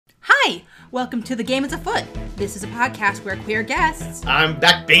Hi! Welcome to The Game is Afoot. This is a podcast where queer guests... I'm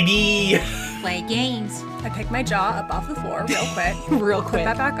back, baby! ...play games. I pick my jaw up off the floor real quick. Real quick. Put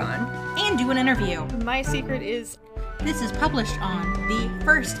that back on. And do an interview. My secret is... This is published on the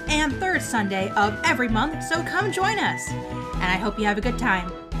first and third Sunday of every month, so come join us. And I hope you have a good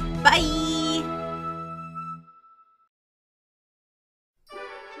time. Bye!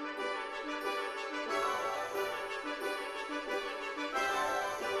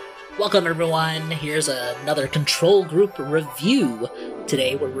 Welcome everyone, here's another Control Group review.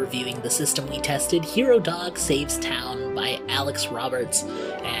 Today we're reviewing the system we tested, Hero Dog Saves Town by Alex Roberts,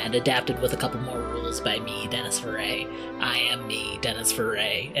 and adapted with a couple more rules by me, Dennis Ferre. I am me, Dennis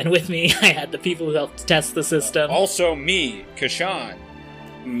Ferre, and with me I had the people who helped test the system. Also me, Kashan.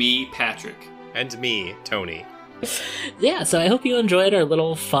 Me, Patrick. And me, Tony. Yeah, so I hope you enjoyed our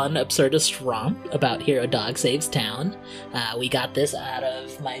little fun, absurdist romp about Hero Dog Saves Town. We got this out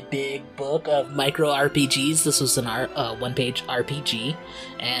of my big book of micro RPGs. This was an one-page RPG,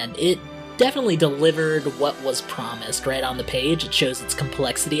 and it definitely delivered what was promised right on the page. It shows its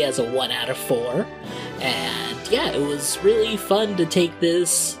complexity as a 1 out of 4, and yeah, it was really fun to take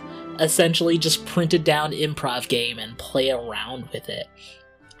this essentially just printed down improv game and play around with it.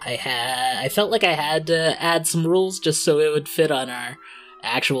 I felt like I had to add some rules just so it would fit on our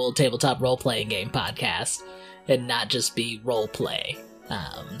actual tabletop role-playing game podcast and not just be role-play.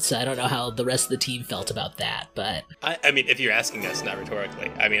 So I don't know how the rest of the team felt about that, but... I mean, if you're asking us, not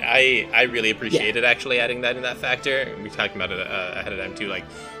rhetorically. I mean, I really appreciated actually adding that in that factor. We talked about it ahead of time too, like,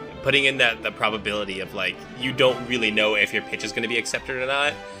 putting in the probability of, like, you don't really know if your pitch is going to be accepted or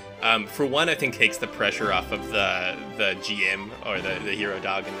not. For one, I think takes the pressure off of the GM, or the hero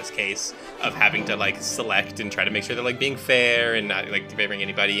dog in this case, of having to, like, select and try to make sure they're, like, being fair and not, like, favoring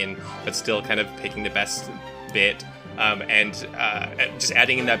anybody, but still kind of picking the best bit, and just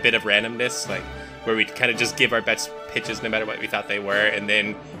adding in that bit of randomness, like, where we kind of just give our best pitches no matter what we thought they were, and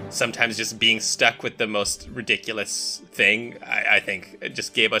then sometimes just being stuck with the most ridiculous thing, I think it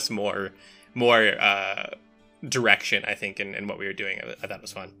just gave us more direction, I think, in what we were doing. I thought it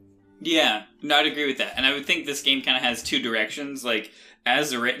was fun. Yeah, no, I'd agree with that. And I would think this game kind of has two directions. Like,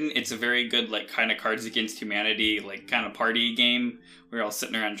 as written, it's a very good, like, kind of Cards Against Humanity, like, kind of party game. We're all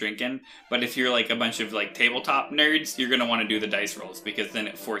sitting around drinking. But if you're, like, a bunch of, like, tabletop nerds, you're going to want to do the dice rolls, because then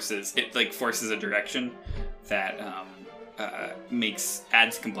it forces a direction that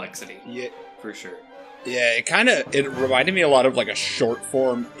adds complexity. Yeah. For sure. Yeah, it reminded me a lot of, like, a short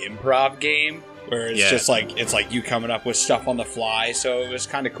form improv game, where it's just like, it's like you coming up with stuff on the fly. So it was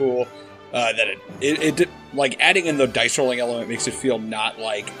kind of cool that it like, adding in the dice rolling element makes it feel not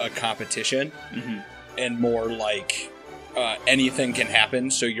like a competition, and more like anything can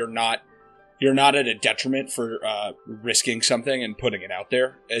happen. So you're not at a detriment for risking something and putting it out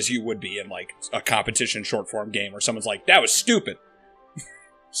there as you would be in, like, a competition short form game where someone's like, that was stupid.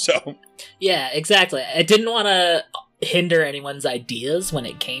 So yeah, exactly. I didn't want to hinder anyone's ideas when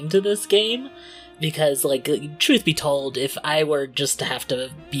it came to this game, because, like, truth be told, if I were just to have to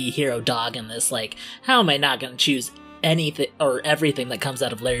be hero dog in this, like, how am I not going to choose anything or everything that comes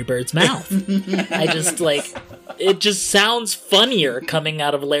out of Larry Bird's mouth? I just, like, it just sounds funnier coming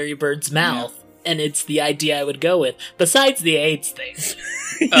out of Larry Bird's mouth. And it's the idea I would go with, besides the AIDS thing.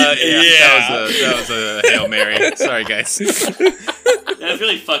 That was a Hail Mary. Sorry, guys. That's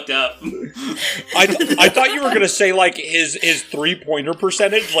really fucked up. I thought you were going to say, like, his 3-pointer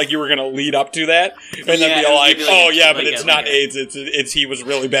percentage, like you were going to lead up to that, and then be like, oh yeah, but it's not AIDS, it's he was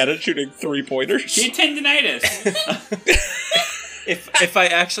really bad at shooting 3-pointers. He had tendinitis. If I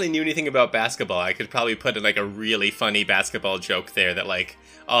actually knew anything about basketball, I could probably put in, like, a really funny basketball joke there that, like,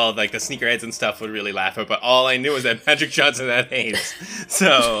 all, like, the sneakerheads and stuff would really laugh at, but all I knew was that Magic Johnson had AIDS.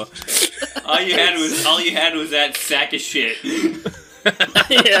 So all you had was that sack of shit.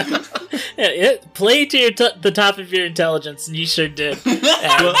 yeah, play to the top of your intelligence, and you sure did.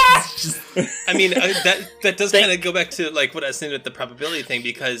 I mean, that does kind of go back to, like, what I was saying with the probability thing,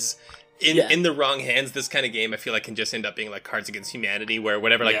 because in the wrong hands, this kind of game, I feel like, can just end up being like Cards Against Humanity, where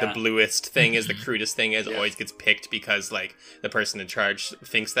whatever, like, the bluest thing is, the crudest thing is, always gets picked because, like, the person in charge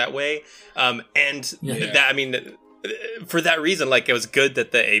thinks that way. That, I mean, for that reason, like, it was good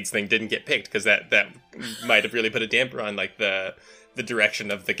that the AIDS thing didn't get picked, because that might have really put a damper on, like, the direction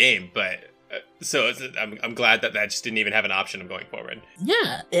of the game. But so I'm glad that just didn't even have an option of going forward.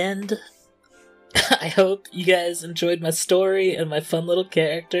 Yeah, and I hope you guys enjoyed my story and my fun little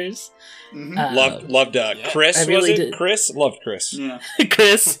characters. Loved Chris. I really did. Chris? Loved Chris. Yeah.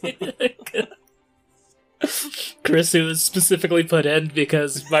 Chris. Chris, who was specifically put in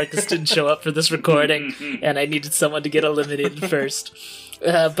because Marcus didn't show up for this recording, and I needed someone to get eliminated first.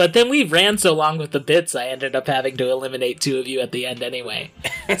 But then we ran so long with the bits, I ended up having to eliminate 2 of you at the end anyway.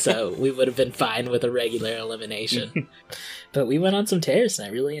 So we would have been fine with a regular elimination. But we went on some tears, and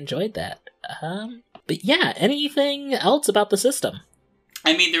I really enjoyed that. But yeah, anything else about the system?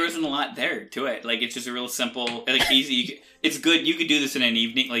 I mean, there wasn't a lot there to it. Like, it's just a real simple, like, easy. It's good. You could do this in an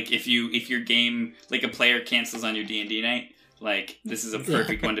evening. Like, if your game, like, a player cancels on your D&D night, like, this is a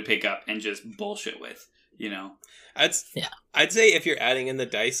perfect one to pick up and just bullshit with, you know? I'd say if you're adding in the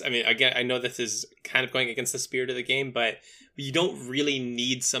dice, I mean, again, I know this is kind of going against the spirit of the game, but you don't really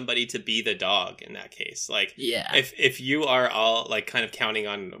need somebody to be the dog in that case. Like, if you are all, like, kind of counting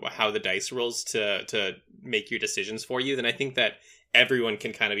on how the dice rolls to make your decisions for you, then I think that everyone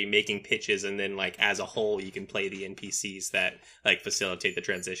can kind of be making pitches, and then, like, as a whole, you can play the NPCs that, like, facilitate the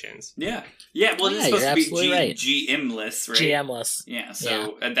transitions. Yeah. Well, it's supposed to be GM-less, right? GM-less. Yeah,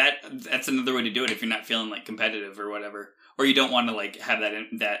 so that's another way to do it if you're not feeling, like, competitive or whatever. Or you don't want to, like, have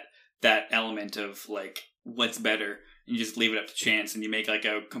that element of, like, what's better. You just leave it up to chance, and you make, like,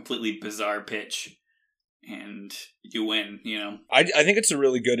 a completely bizarre pitch, and you win, you know? I think it's a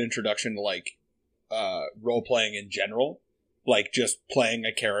really good introduction to, like, role-playing in general. Like, just playing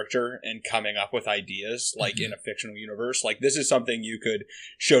a character and coming up with ideas, like, in a fictional universe. Like, this is something you could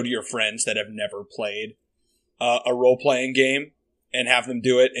show to your friends that have never played a role-playing game and have them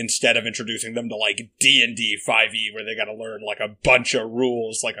do it instead of introducing them to, like, D&D 5e where they gotta learn, like, a bunch of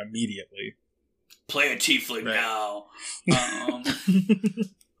rules, like, immediately. Play a tiefling now.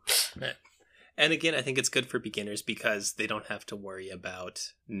 Right. And again, I think it's good for beginners because they don't have to worry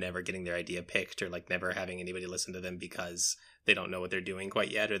about never getting their idea picked or, like, never having anybody listen to them because they don't know what they're doing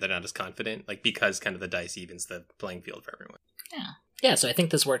quite yet or they're not as confident. Like, because kind of the dice evens the playing field for everyone. Yeah, so I think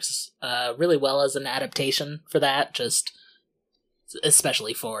this works really well as an adaptation for that, just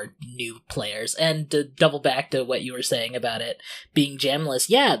especially for new players. And to double back to what you were saying about it being jamless,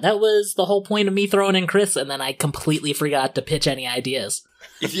 yeah, that was the whole point of me throwing in Chris, and then I completely forgot to pitch any ideas.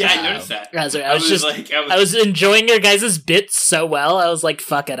 Yeah, I noticed that. I was enjoying your guys' bits so well, I was like,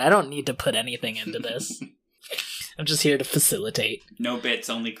 fuck it, I don't need to put anything into this. I'm just here to facilitate. No bits,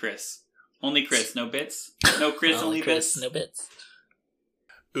 only Chris. Only Chris, no bits? No Chris, only Chris, bits? no bits.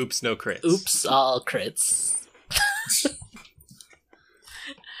 Oops, no crits. Oops, all crits.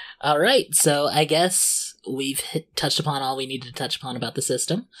 Alright, so I guess we've touched upon all we needed to touch upon about the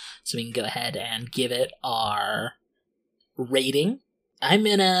system, so we can go ahead and give it our rating. I'm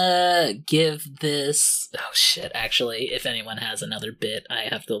gonna give this... Oh shit, actually, if anyone has another bit, I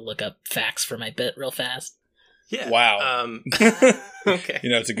have to look up facts for my bit real fast. Yeah. Wow. Okay.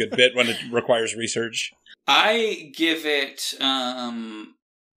 You know, it's a good bit when it requires research. I give it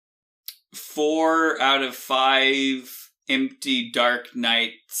 4 out of 5 empty, dark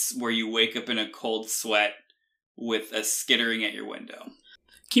nights where you wake up in a cold sweat with a skittering at your window.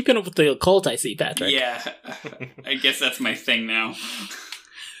 Keeping up with the occult, I see, Patrick. Yeah, I guess that's my thing now.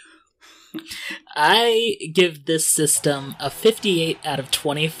 I give this system a 58 out of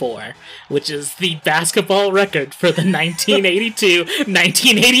 24, which is the basketball record for the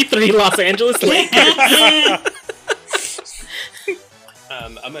 1982-1983 Los Angeles Lakers.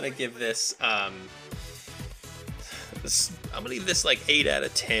 I'm gonna give this. I'm gonna give this like 8 out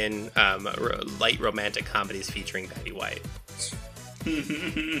of 10. Light romantic comedies featuring Betty White.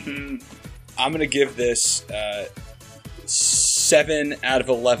 I'm gonna give this 7 out of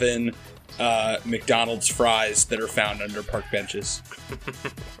 11 McDonald's fries that are found under park benches.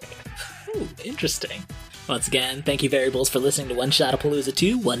 Ooh, interesting. Once again, thank you, Variables, for listening to One Shot of Palooza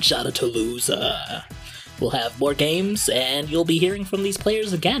 2, One Shot of Toulouse. We'll have more games, and you'll be hearing from these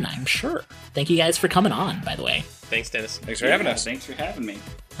players again, I'm sure. Thank you guys for coming on, by the way. Thanks, Dennis. Thanks for having us. Thanks for having me.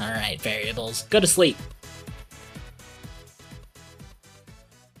 All right, Variables, go to sleep.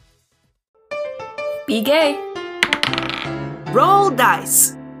 Be gay. Roll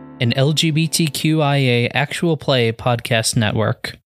dice. An LGBTQIA actual play podcast network.